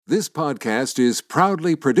This podcast is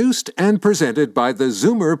proudly produced and presented by the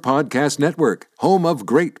Zoomer Podcast Network, home of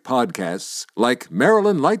great podcasts like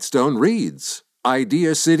Marilyn Lightstone Reads,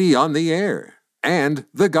 Idea City on the Air, and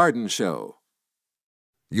The Garden Show.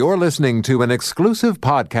 You're listening to an exclusive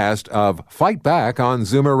podcast of Fight Back on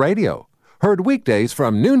Zoomer Radio, heard weekdays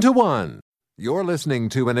from noon to 1. You're listening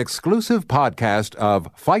to an exclusive podcast of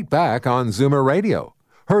Fight Back on Zoomer Radio,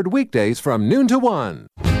 heard weekdays from noon to 1.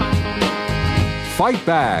 Fight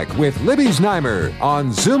Back with Libby Znaimer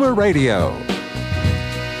on Zoomer Radio.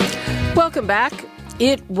 Welcome back.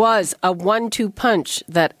 It was a 1-2 punch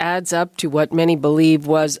that adds up to what many believe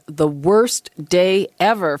was the worst day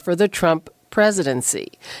ever for the Trump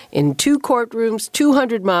presidency. In two courtrooms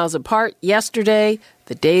 200 miles apart yesterday,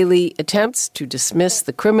 the daily attempts to dismiss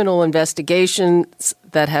the criminal investigations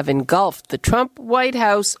that have engulfed the Trump White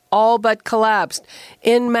House all but collapsed.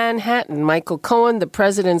 In Manhattan, Michael Cohen, the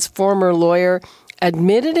president's former lawyer,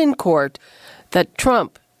 admitted in court that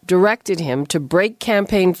Trump directed him to break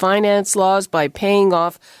campaign finance laws by paying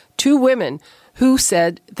off two women who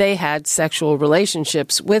said they had sexual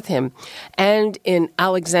relationships with him. And in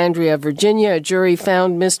Alexandria, Virginia, a jury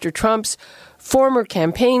found Mr. Trump's former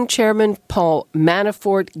campaign chairman, Paul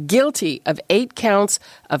Manafort, guilty of 8 counts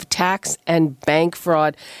of tax and bank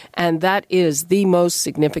fraud. And that is the most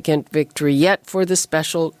significant victory yet for the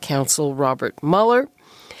special counsel, Robert Mueller.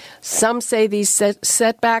 Some say these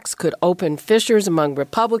setbacks could open fissures among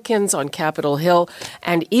Republicans on Capitol Hill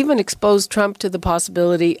and even expose Trump to the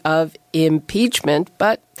possibility of impeachment.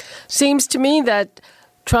 But seems to me that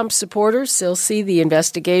Trump supporters still see the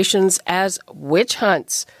investigations as witch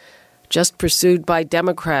hunts, just pursued by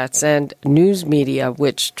Democrats and news media,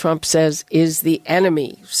 which Trump says is the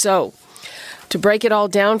enemy. So, to break it all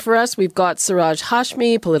down for us, we've got Siraj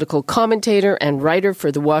Hashmi, political commentator and writer for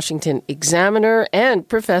the Washington Examiner, and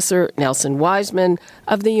Professor Nelson Wiseman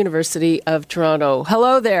of the University of Toronto.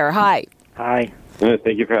 Hello there. Hi. Hi.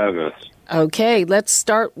 Thank you for having us. Okay, let's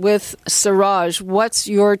start with Siraj. What's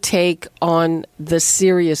your take on the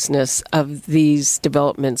seriousness of these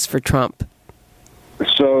developments for Trump?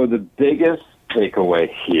 So the biggest takeaway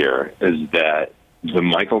here is that the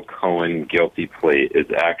Michael Cohen guilty plea is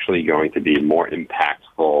actually going to be more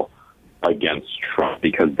impactful against Trump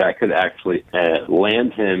because that could actually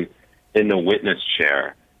land him in the witness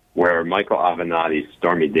chair where Michael Avenatti,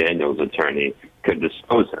 Stormy Daniels' attorney, could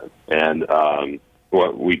dispose him. And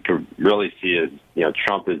what we could really see is,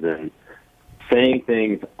 Trump is saying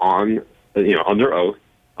things on, under oath,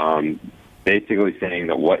 basically saying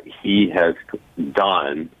that what he has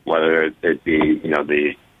done, whether it be,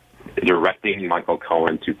 the directing Michael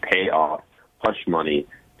Cohen to pay off hush money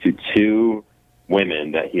to 2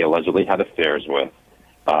 women that he allegedly had affairs with,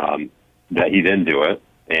 that he didn't do it,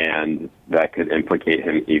 and that could implicate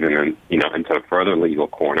him even into a further legal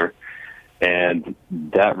corner. And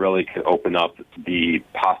that really could open up the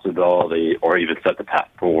possibility or even set the path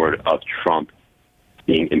forward of Trump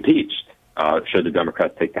being impeached, should the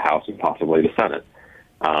Democrats take the House and possibly the Senate.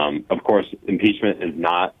 Of course, impeachment is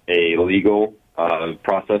not a legal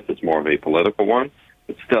process. It's more of a political one.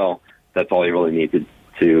 But still, that's all you really need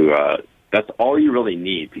that's all you really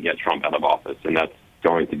need to get Trump out of office. And that's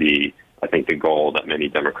going to be, I think, the goal that many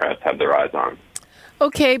Democrats have their eyes on.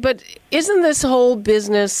 Okay, but isn't this whole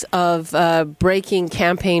business of breaking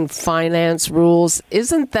campaign finance rules,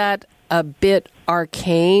 isn't that a bit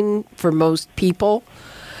arcane for most people?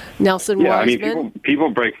 Nelson Wiseman? I mean, people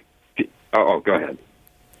break... Oh, go ahead.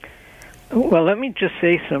 Well, let me just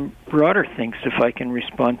say some broader things, if I can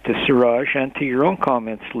respond to Siraj and to your own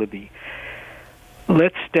comments, Libby.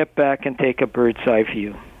 Let's step back and take a bird's-eye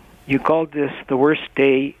view. You called this the worst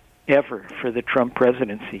day ever for the Trump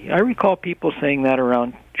presidency. I recall people saying that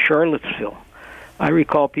around Charlottesville. I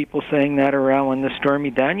recall people saying that around when the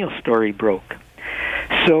Stormy Daniels story broke.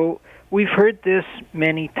 So we've heard this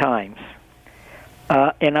many times.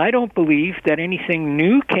 And I don't believe that anything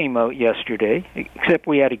new came out yesterday, except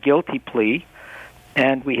we had a guilty plea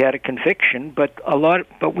and we had a conviction. But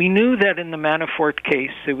we knew that in the Manafort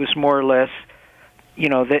case, it was more or less,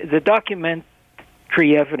 the documentary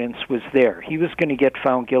evidence was there. He was going to get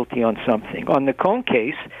found guilty on something. On the Cohen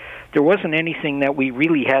case, there wasn't anything that we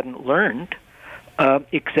really hadn't learned,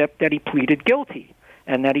 except that he pleaded guilty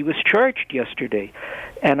and that he was charged yesterday.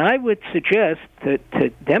 And I would suggest that to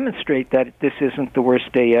demonstrate that this isn't the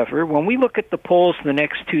worst day ever, when we look at the polls the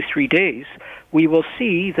next 2-3 days, we will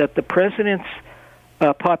see that the president's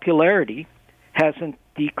popularity hasn't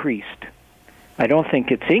decreased. I don't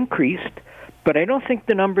think it's increased, but I don't think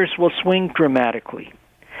the numbers will swing dramatically.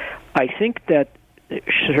 I think that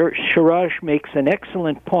Siraj makes an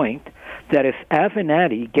excellent point that if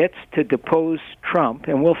Avenatti gets to depose Trump,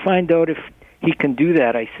 and we'll find out if he can do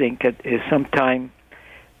that, I think, at sometime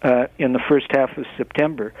in the first half of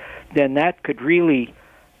September, then that could really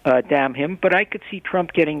damn him. But I could see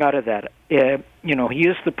Trump getting out of that. He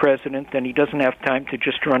is the president, and he doesn't have time to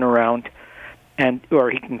just run around, or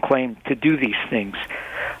he can claim to do these things.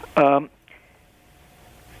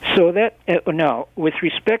 So that now, with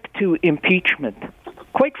respect to impeachment,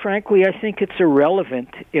 quite frankly, I think it's irrelevant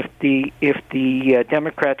if the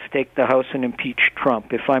Democrats take the House and impeach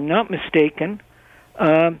Trump. If I'm not mistaken,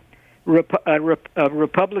 a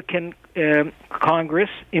Republican Congress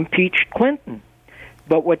impeached Clinton.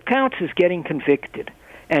 But what counts is getting convicted.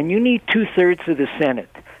 And you need 2/3 of the Senate.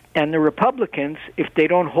 And the Republicans, if they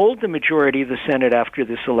don't hold the majority of the Senate after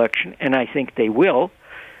this election, and I think they will,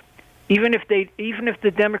 even if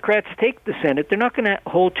the Democrats take the Senate, they're not going to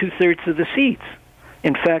hold 2/3 of the seats.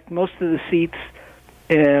 In fact, most of the seats,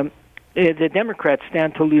 the Democrats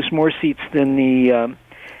stand to lose more seats than the.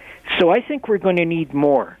 So I think we're going to need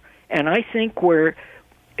more. And I think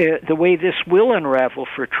the way this will unravel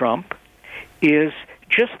for Trump is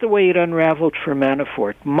just the way it unraveled for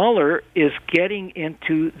Manafort. Mueller is getting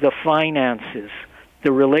into the finances,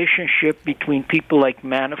 the relationship between people like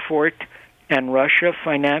Manafort and Russia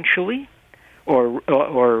financially,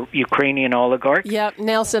 or Ukrainian oligarchs. Yeah,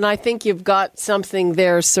 Nelson, I think you've got something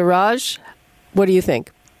there. Siraj, what do you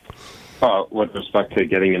think? With respect to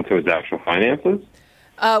getting into his actual finances?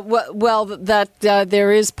 That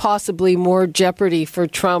there is possibly more jeopardy for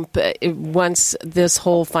Trump once this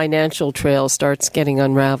whole financial trail starts getting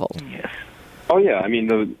unraveled. Yes. Oh, yeah. I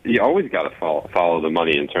mean, you always got to follow the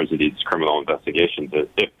money in terms of these criminal investigations,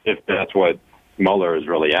 if that's what Mueller is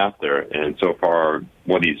really after. And so far,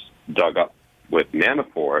 what he's dug up with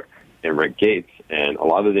Manafort and Rick Gates and a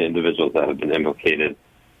lot of the individuals that have been implicated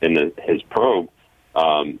in his probe,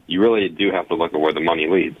 you really do have to look at where the money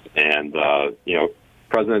leads. And,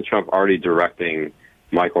 President Trump already directing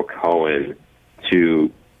Michael Cohen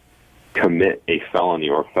to commit a felony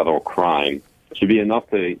or federal crime should be enough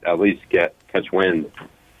to at least catch wind,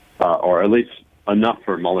 or at least enough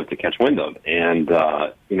for Mueller to catch wind of. And,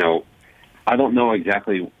 I don't know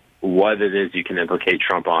exactly what it is you can implicate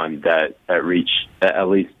Trump on that at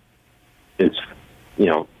least is,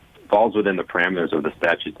 falls within the parameters of the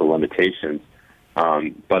statutes of limitations.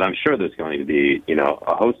 But I'm sure there's going to be,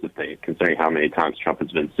 a host of things, considering how many times Trump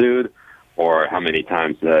has been sued or how many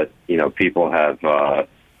times that, people have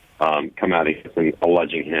come out against him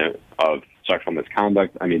alleging him of sexual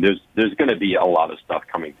misconduct. I mean, there's going to be a lot of stuff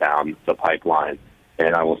coming down the pipeline.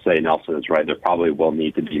 And I will say Nelson is right. There probably will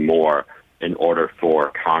need to be more in order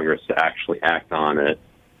for Congress to actually act on it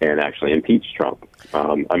and actually impeach Trump.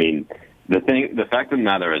 The fact of the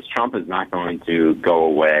matter is Trump is not going to go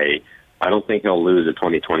away. I don't think he'll lose the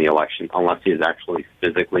 2020 election unless he is actually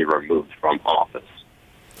physically removed from office.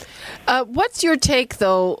 What's your take,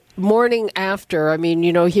 though, morning after? I mean,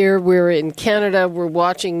 here we're in Canada, we're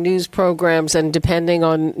watching news programs, and depending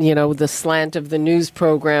on, the slant of the news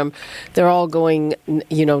program, they're all going,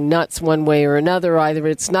 nuts one way or another. Either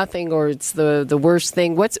it's nothing or it's the worst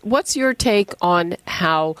thing. What's your take on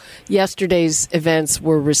how yesterday's events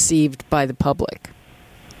were received by the public?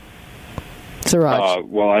 Siraj.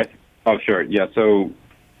 Oh, sure. Yeah, so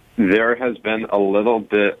there has been a little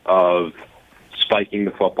bit of spiking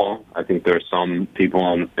the football. I think there are some people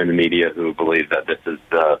in the media who believe that this is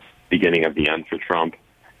the beginning of the end for Trump.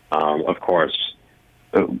 Of course,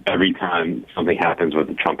 every time something happens with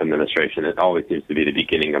the Trump administration, it always seems to be the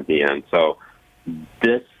beginning of the end. So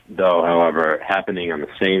this, though, however, happening on the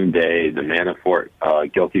same day, the Manafort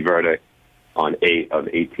guilty verdict on 8 of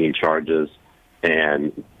 18 charges,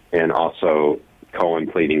 and also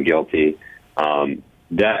Cohen pleading guilty,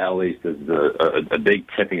 that at least is a big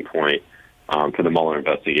tipping point for the Mueller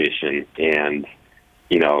investigation. And,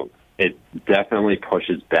 it definitely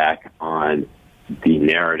pushes back on the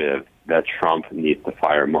narrative that Trump needs to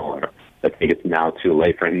fire Mueller. I think it's now too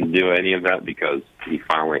late for him to do any of that because he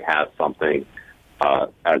finally has something,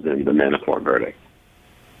 as in the Manafort verdict.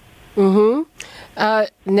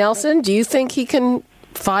 Nelson, do you think he can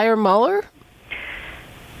fire Mueller?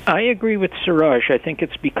 I agree with Siraj. I think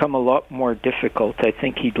it's become a lot more difficult. I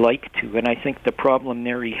think he'd like to, and I think the problem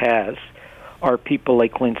there he has are people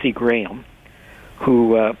like Lindsey Graham,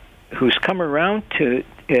 who's come around to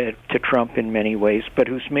Trump in many ways, but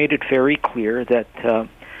who's made it very clear that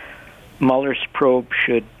Mueller's probe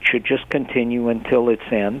should just continue until its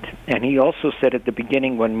end. And he also said at the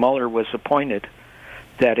beginning when Mueller was appointed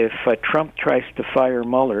that if Trump tries to fire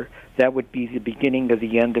Mueller, that would be the beginning of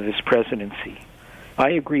the end of his presidency.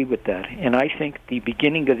 I agree with that, and I think the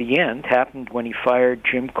beginning of the end happened when he fired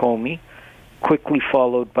Jim Comey quickly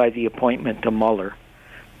followed by the appointment of Mueller.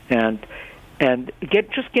 And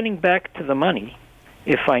getting back to the money,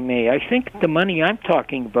 if I may, I think the money I'm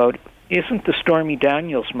talking about isn't the Stormy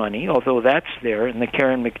Daniels money, although that's there, and the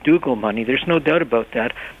Karen McDougal money. There's no doubt about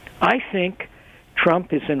that. I think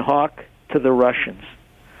Trump is in hock to the Russians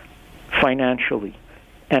financially.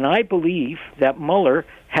 And I believe that Mueller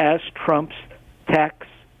has Trump's tax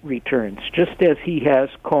returns, just as he has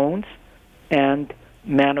Cohen's and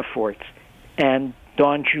Manafort's and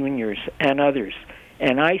Don Jr.'s and others.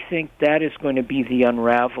 And I think that is going to be the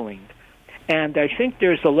unraveling. And I think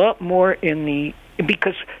there's a lot more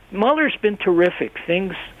because Mueller's been terrific.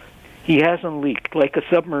 Things he hasn't leaked, like a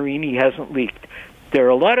submarine he hasn't leaked. There are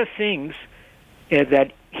a lot of things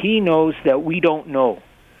that he knows that we don't know.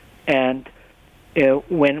 And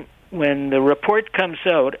when the report comes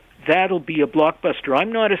out, that'll be a blockbuster.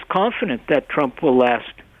 I'm not as confident that Trump will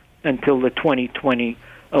last until the 2020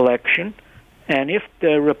 election. And if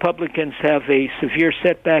the Republicans have a severe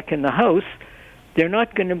setback in the House, they're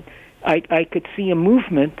not going to... I could see a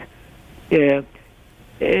movement to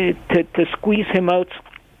squeeze him out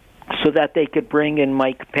so that they could bring in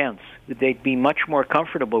Mike Pence, that they'd be much more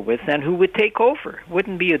comfortable with, and who would take over. It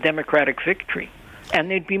wouldn't be a Democratic victory. And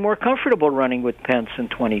they'd be more comfortable running with Pence in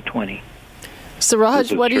 2020.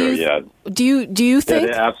 Siraj, what do you think?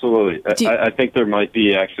 Yeah, absolutely. I think there might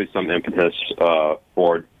be actually some impetus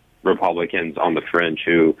for Republicans on the fringe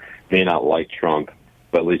who may not like Trump,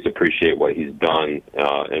 but at least appreciate what he's done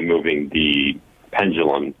in moving the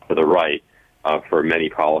pendulum to the right for many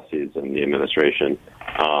policies in the administration.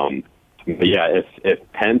 But yeah,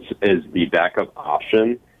 if Pence is the backup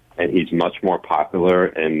option and he's much more popular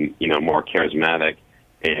and more charismatic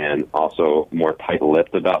and also more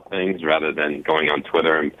tight-lipped about things rather than going on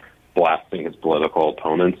Twitter and blasting his political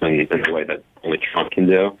opponents in a way that only Trump can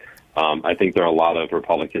do, I think there are a lot of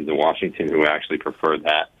Republicans in Washington who actually prefer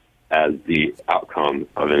that as the outcome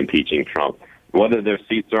of impeaching Trump. Whether their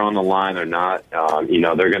seats are on the line or not,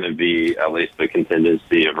 they're going to be at least the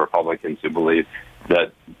contingency of Republicans who believe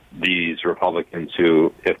that these Republicans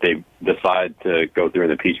who, if they decide to go through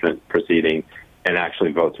an impeachment proceeding and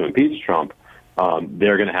actually vote to impeach Trump,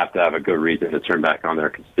 they're going to have a good reason to turn back on their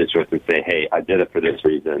constituents and say, hey, I did it for this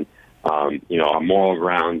reason, on moral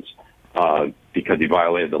grounds, because he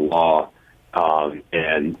violated the law,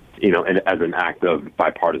 and as an act of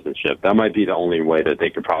bipartisanship. That might be the only way that they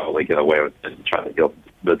could probably get away with it and try to heal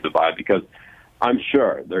the divide, because I'm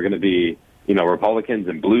sure there are going to be, Republicans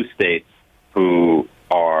in blue states who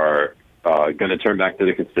are going to turn back to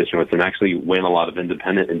their constituents and actually win a lot of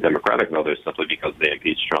independent and Democratic voters simply because they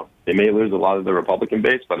impeached Trump. They may lose a lot of the Republican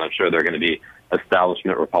base, but I'm sure there are going to be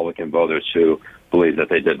establishment Republican voters who believe that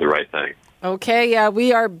they did the right thing. Okay,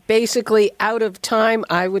 we are basically out of time.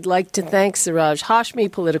 I would like to thank Siraj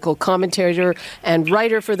Hashmi, political commentator and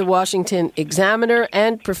writer for the Washington Examiner,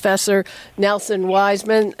 and Professor Nelson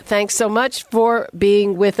Wiseman. Thanks so much for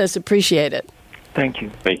being with us. Appreciate it. Thank you.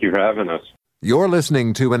 Thank you for having us. You're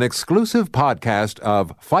listening to an exclusive podcast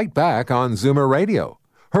of Fight Back on Zoomer Radio.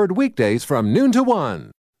 Heard weekdays from noon to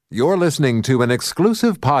 1. You're listening to an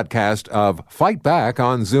exclusive podcast of Fight Back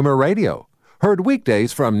on Zoomer Radio. Heard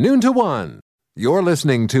weekdays from noon to 1. You're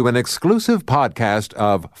listening to an exclusive podcast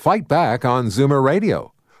of Fight Back on Zoomer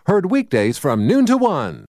Radio. Heard weekdays from noon to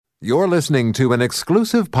 1. You're listening to an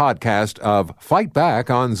exclusive podcast of Fight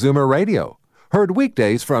Back on Zoomer Radio. Heard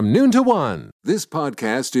weekdays from noon to 1. This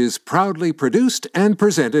podcast is proudly produced and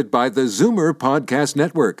presented by the Zoomer Podcast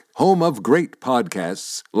Network, home of great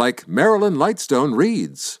podcasts like Marilyn Lightstone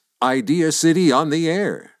Reads, Idea City on the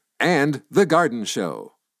Air, and The Garden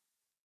Show.